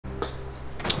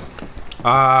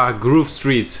Ah, Groove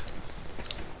Street.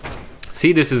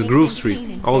 See, this is Groove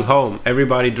Street. Old home.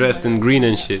 Everybody dressed in green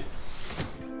and shit.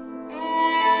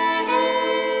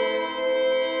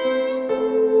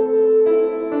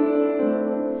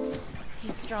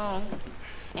 He's strong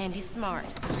and he's smart.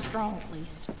 Strong, at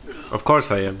least. Of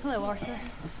course I am. Hello, Arthur.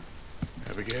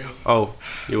 Abigail? Oh,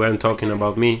 you weren't talking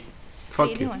about me. Fuck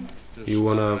How you doing?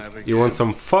 You. You want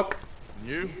some fuck?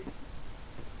 You?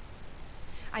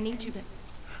 I need you to...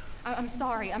 I'm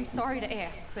sorry to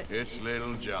ask, but... It's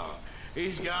Lil Jon.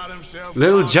 He's got himself...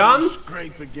 Lil Jon?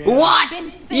 Scrape again. What?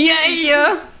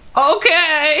 Yeah.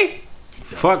 Okay.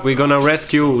 Fuck, we're gonna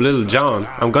rescue Lil Jon.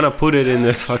 I'm gonna put it in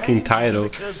the fucking title.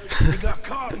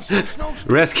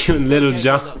 Rescuing Lil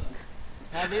Jon.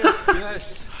 Have you?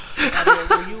 Yes. Have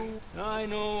you? Were you? I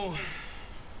know.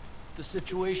 The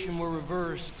situation were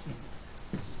reversed.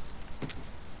 You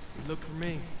look for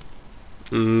me.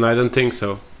 I don't think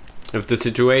so. If the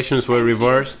situations were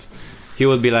reversed, he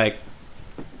would be like,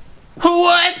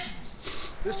 what?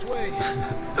 This way.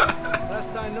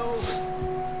 Last I know,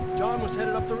 John was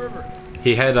headed up the river.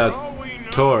 He had a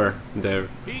tour there.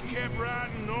 He kept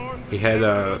riding north. He had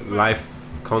a live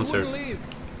concert. Wouldn't leave.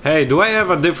 Hey, do I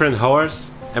have a different horse?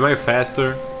 Am I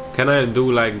faster? Can I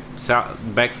do like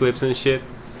backflips and shit?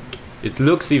 It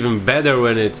looks even better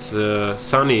when it's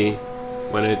sunny,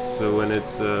 when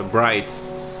it's bright.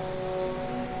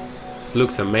 This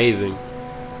looks amazing.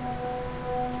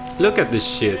 Look at this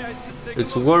shit.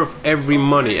 It's worth every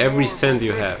money, every cent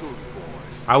you have.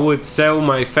 I would sell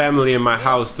my family and my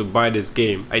house to buy this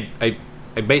game.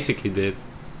 I basically did.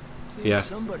 Yeah,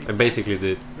 I basically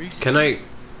did. Can I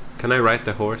ride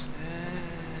the horse?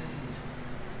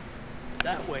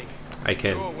 That way. I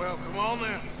can. Oh, well, come on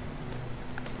now.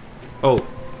 Oh,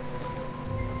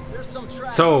 There's some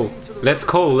tracks so leading to the let's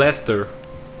river. call Lester.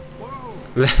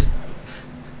 Whoa.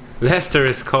 Lester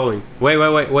is calling. Wait.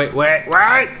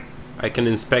 I can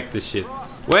inspect this shit.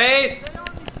 Wait! Stay on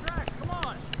these tracks, come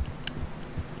on.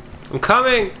 I'm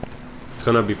coming! It's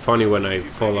gonna be funny when I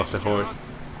fall off the horse.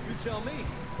 You tell me.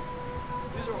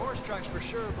 These are horse tracks for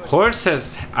sure, but Horse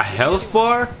has a health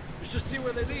bar? let's just see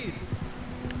where they lead.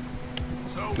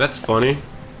 So, That's funny.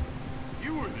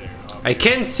 you were there, huh? I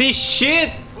can't see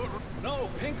shit! No,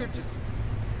 Pinkerton.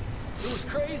 It was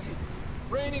crazy.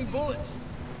 Raining bullets.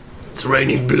 It's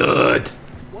raining blood!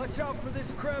 Watch out for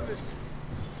this crevice.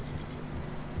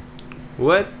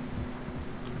 What?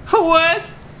 What?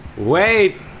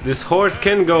 Wait! This horse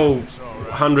can go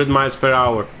 100 miles per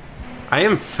hour. I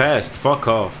am fast, fuck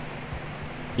off.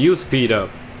 You speed up.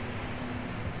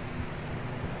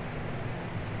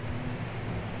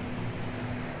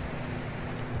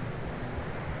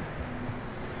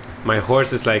 My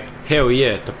horse is like, hell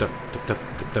yeah. Tup, tup, tup, tup,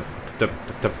 tup, tup, tup,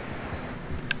 tup, tup.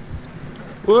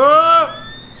 Whoa!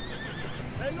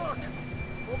 Hey, look.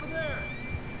 Over there.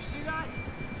 You see that?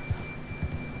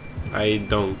 I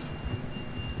don't.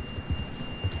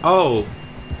 Oh!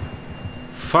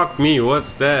 Fuck me,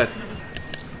 what's that?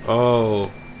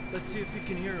 Oh. Let's see if he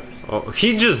can hear us. Oh,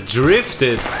 he just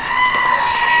drifted.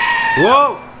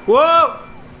 Whoa! Whoa!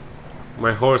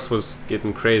 My horse was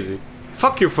getting crazy.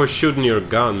 Fuck you for shooting your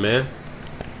gun, man.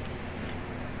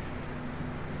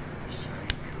 This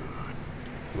ain't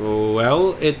good.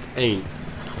 Well, it ain't.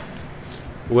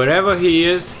 Wherever he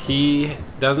is, he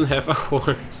doesn't have a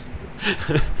horse.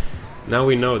 Now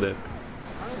we know that.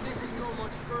 I don't think we can go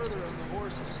much further on the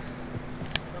horses.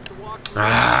 We have to walk.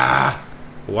 Ah!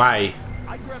 Why?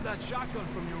 I grabbed that shotgun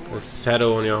from your The horse.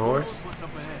 saddle on your Who knows horse? what's up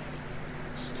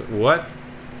ahead? What?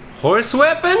 Horse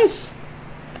weapons?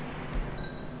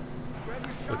 Grab your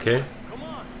shotgun. Okay. Come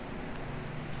on.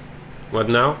 What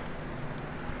now?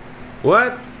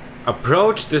 What?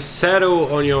 Approach the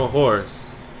saddle on your horse.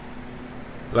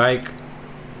 Like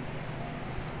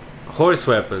horse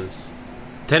weapons.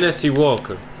 Tennessee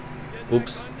Walker.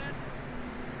 Oops.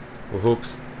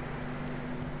 Oops.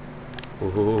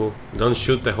 Ooh, don't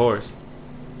shoot the horse.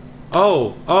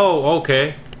 Oh,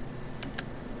 okay.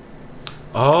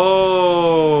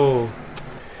 Oh.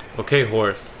 Okay,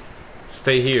 horse.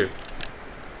 Stay here.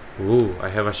 Ooh, I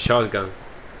have a shotgun.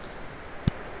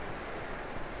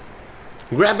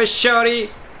 Grab a shotty.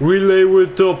 Relay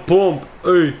with the pump.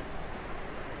 Hey.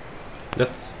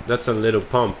 That's a little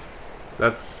pump.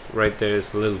 That's right there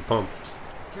is a little pump.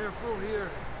 Careful here.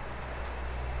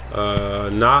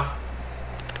 Nah.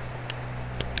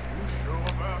 You sure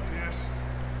about this?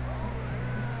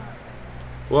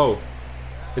 Whoa.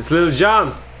 It's Lil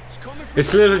Jon. It's coming from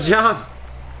It's this Lil way. Jon.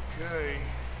 Okay,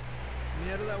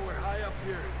 Nieta, that we're high up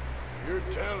here. you're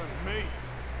telling me.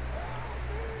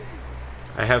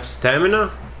 I have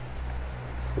stamina?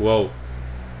 Whoa.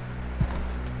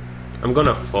 I'm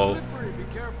gonna fall. Slippery,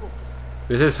 careful.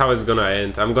 This is how it's gonna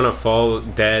end. I'm gonna fall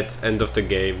dead. End of the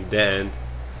game. The end.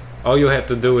 All you have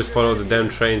to do is follow the damn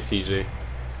train, CJ.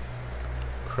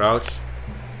 Crouch.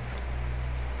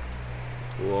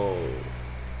 Whoa.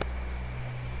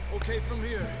 Okay, from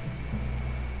here.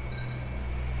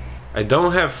 I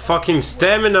don't have fucking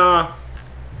stamina.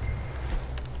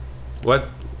 What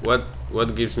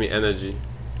gives me energy?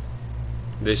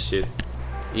 This shit.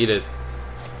 Eat it.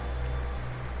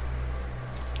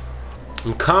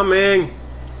 I'm coming.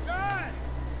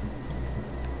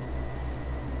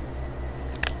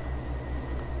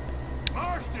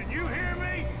 Marston, you hear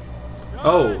me?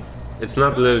 Oh, it's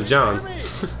not Lil Jon.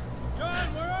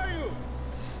 John, where are you?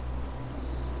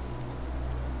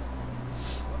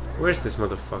 Where's this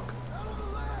motherfucker?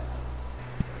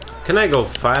 Can I go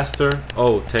faster?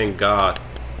 Oh, thank God.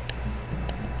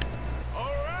 All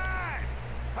right.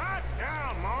 Hot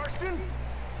down, Marston.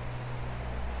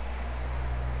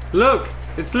 Look,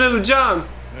 it's Lil Jon.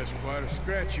 That's quite a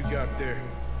scratch you got there.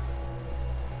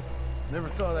 Never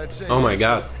thought I'd say Oh my this,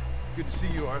 God. but good to see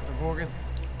you, Arthur Morgan.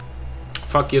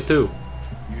 Fuck you too.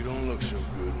 You don't look so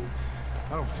good.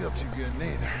 I don't feel too good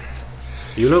neither.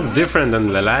 You look different than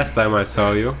the last time I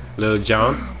saw you, Lil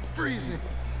Jon. Freezing.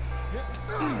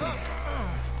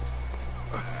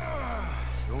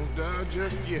 Don't die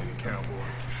just yet, cowboy.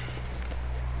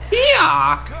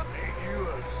 Yeah. Ain't you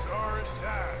a sorry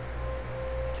sight?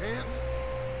 Can't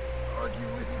argue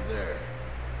with you there.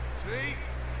 See?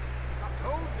 I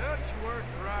told Dutch you weren't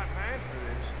the right man for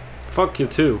this. Fuck you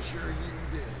too. Sure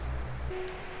you did.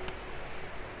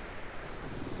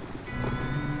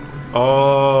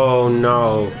 Oh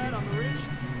no. Dad on the ridge?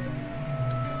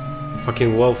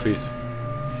 Fucking wolfies.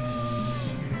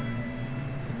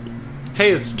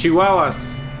 Hey, it's chihuahuas.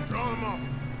 Draw them off.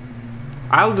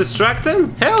 I'll distract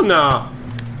them? Hell no.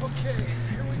 Okay,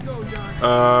 here we go,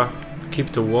 John.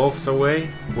 Keep the wolves away.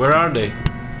 Where are they?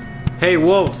 Hey,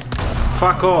 wolves.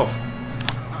 Fuck off.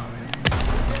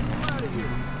 Out of here.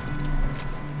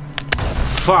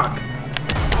 Fuck.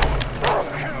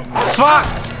 Fuck.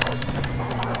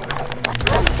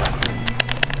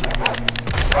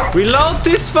 Reload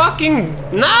this fucking...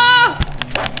 Nah!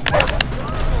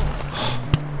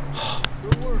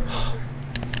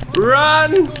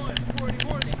 Run! Before any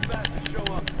more of these bastards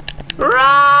show up.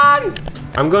 Run!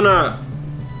 I'm gonna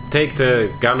take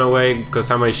the gun away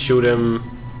because I might shoot him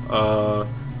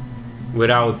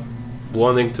without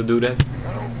wanting to do that.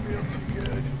 I don't feel too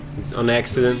good. On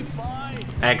accident. Fine.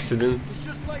 Accident. It's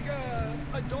just like a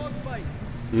dog bite.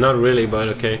 Not really, but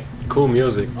okay. Cool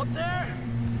music. Up there?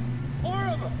 More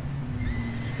of them.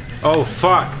 Oh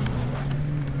fuck.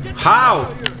 Get How?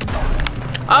 out of here.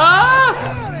 Ah!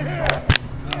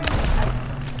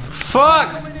 Fuck!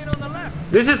 Coming in on the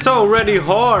left. This is already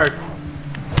hard.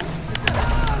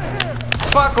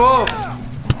 Fuck off!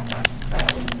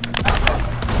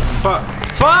 Fuck!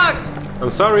 Fuck!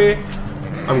 I'm sorry.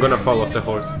 I'm gonna fall off the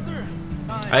horse.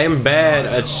 I am bad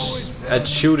at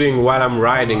shooting while I'm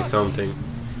riding something,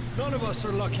 None of us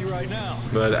are lucky right now.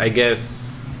 but I guess,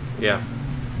 yeah.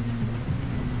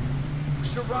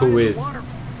 Should ride Who in the is? waterfall.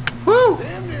 Woo!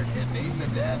 Damn near getting eaten to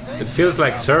death. It feels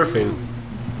like surfing.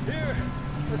 Here,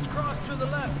 let's cross to the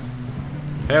left.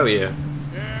 Hell yeah.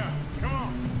 Yeah, come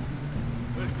on.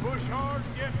 Let's push hard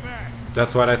and get back.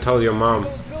 That's what I told your mom.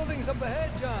 Those buildings up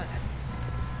ahead, John.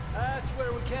 That's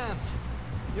where we camped.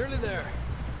 Nearly there.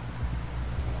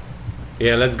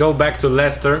 Yeah, let's go back to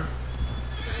Leicester.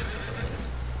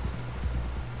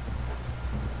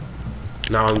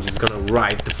 Now I'm just gonna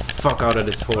ride the fuck out of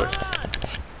this horse.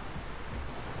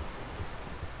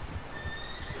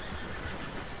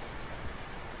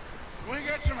 We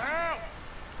get some help.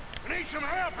 We need some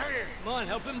help here. Come on,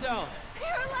 help him down.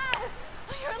 You're alive!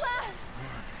 You're alive!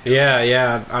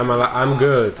 Yeah, I'm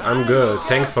good. I'm good.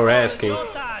 Thanks for asking.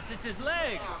 It's his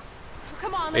leg.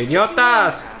 Come on, let's get you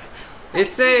Idiotas! in.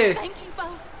 Ese! Thank you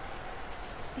both.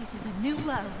 This is a new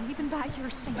low, even by your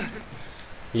standards.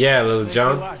 Yeah, Lil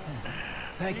Jon.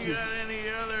 Thank You you. got any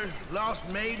other lost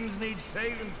maidens need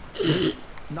saving?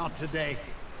 Not today.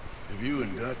 If you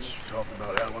and Dutch talk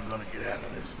about how we're gonna get out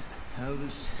of this. I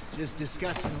was just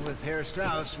discussing with Herr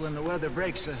Strauss when the weather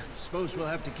breaks. Suppose we'll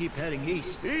have to keep heading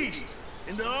east. East,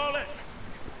 into all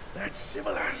that's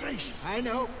civilization. I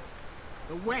know.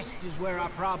 The west is where our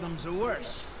problems are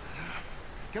worse.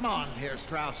 Come on, Herr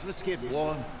Strauss. Let's get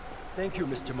warm. Thank you,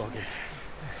 Mr. Morgan.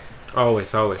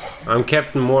 Always, always. I'm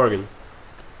Captain Morgan.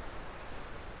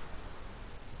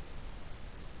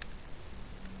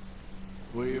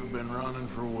 We have been running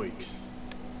for weeks.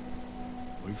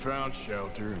 We found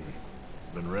shelter and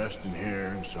been resting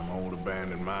here in some old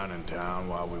abandoned mining town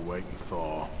while we wait and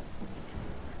thaw.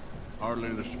 Hardly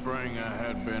the spring I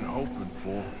had been hoping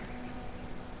for.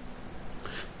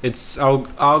 It's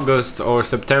August or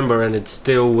September and it's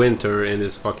still winter in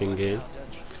this fucking game.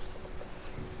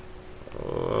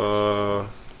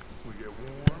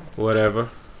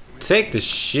 Whatever. Take the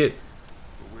shit.